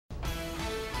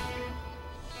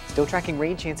Still tracking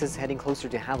rain chances heading closer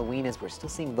to Halloween as we're still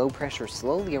seeing low pressure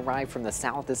slowly arrive from the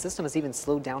south. The system has even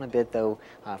slowed down a bit though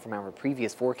from our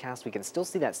previous forecast. We can still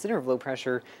see that center of low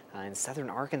pressure in southern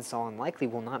Arkansas and likely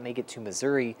will not make it to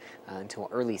Missouri until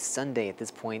early Sunday at this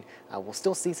point. We'll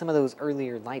still see some of those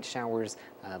earlier light showers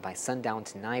by sundown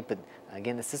tonight, but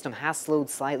again, the system has slowed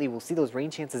slightly. We'll see those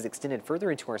rain chances extended further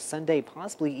into our Sunday,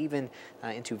 possibly even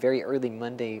into very early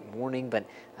Monday morning, but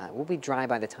we'll be dry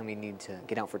by the time we need to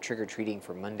get out for trick-or-treating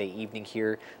for Monday evening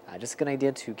here. Just a good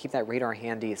idea to keep that radar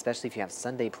handy, especially if you have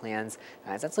Sunday plans,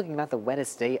 as that's looking about the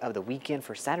wettest day of the weekend.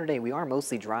 For Saturday, we are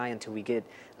mostly dry until we get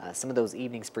some of those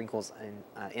evening sprinkles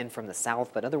in from the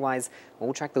south, but otherwise,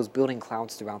 we'll track those building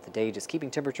clouds throughout the day, just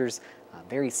keeping temperatures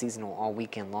very seasonal all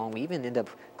weekend long. We even end up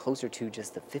closer to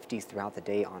just the 50s throughout the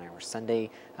day on our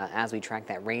Sunday as we track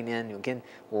that rain in. Again,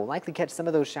 we'll likely catch some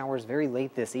of those showers very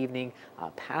late this evening,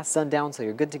 past sundown, so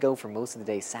you're good to go for most of the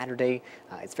day Saturday.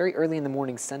 It's very early in the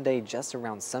morning Sunday, just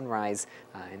around sunrise,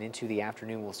 and into the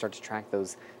afternoon we'll start to track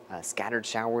those scattered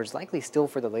showers, likely still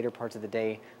for the later parts of the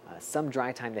day. Some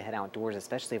dry time to head outdoors,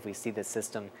 especially if we see the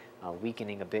system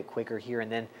weakening a bit quicker here.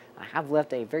 And then I have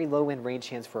left a very low end rain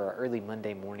chance for our early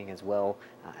Monday morning as well,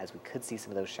 as we could see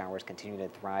some of those showers continue to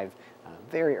thrive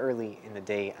very early in the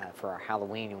day for our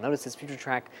Halloween. You'll notice this future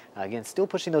track, again, still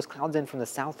pushing those clouds in from the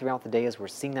south throughout the day as we're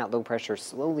seeing that low pressure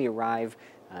slowly arrive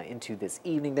into this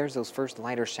evening. There's those first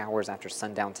lighter showers after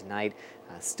sundown tonight.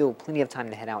 Still plenty of time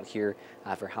to head out here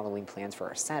for Halloween plans for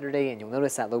our Saturday, and you'll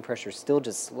notice that low pressure still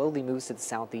just slowly moves to the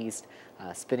southeast,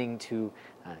 spinning to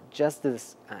just the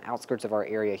outskirts of our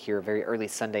area here very early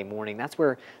Sunday morning. That's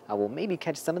where we'll maybe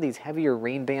catch some of these heavier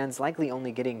rain bands, likely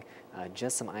only getting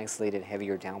just some isolated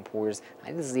heavier downpours. I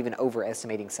think this is even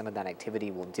overestimating some of that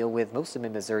activity we'll deal with. Most of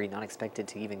Mid-Missouri not expected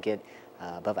to even get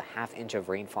above a ½ inch of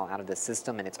rainfall out of the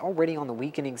system, and it's already on the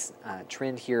weakening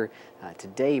trend here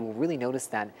today. We'll really notice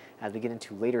that as we get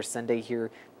into later Sunday here.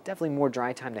 Definitely more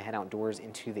dry time to head outdoors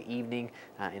into the evening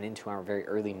and into our very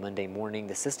early Monday morning.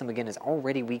 The system again is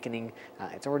already weakening.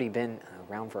 It's already been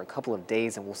around for a couple of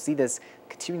days, and we'll see this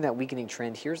continuing that weakening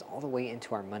trend. Here's all the way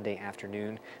into our Monday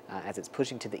afternoon as it's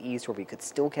pushing to the east, where we could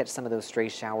still catch some of those stray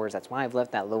showers. That's why I've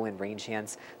left that low end rain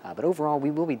chance. But overall,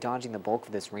 we will be dodging the bulk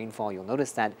of this rainfall. You'll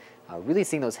notice that really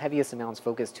seeing those heaviest amounts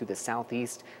focused to the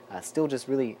southeast, still just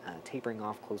really tapering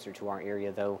off closer to our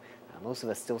area though. Most of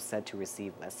us still set to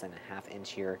receive less than a ½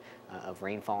 inch here of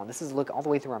rainfall. And this is a look all the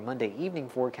way through our Monday evening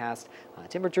forecast.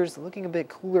 Temperatures looking a bit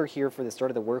cooler here for the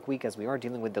start of the work week as we are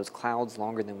dealing with those clouds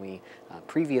longer than we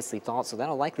previously thought. So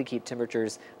that'll likely keep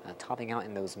temperatures topping out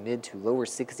in those mid to lower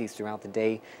 60s throughout the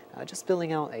day. Just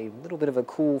spilling out a little bit of a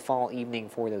cool fall evening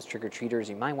for those trick-or-treaters.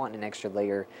 You might want an extra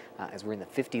layer as we're in the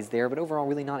 50s there, but overall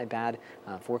really not a bad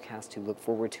forecast to look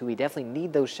forward to. We definitely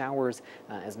need those showers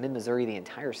as Mid-Missouri, the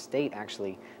entire state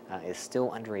actually, is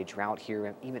still under a drought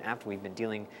here, even after we've been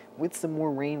dealing with some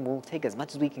more rain. We'll take as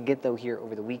much as we can get though here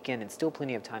over the weekend, and still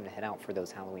plenty of time to head out for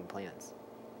those Halloween plans.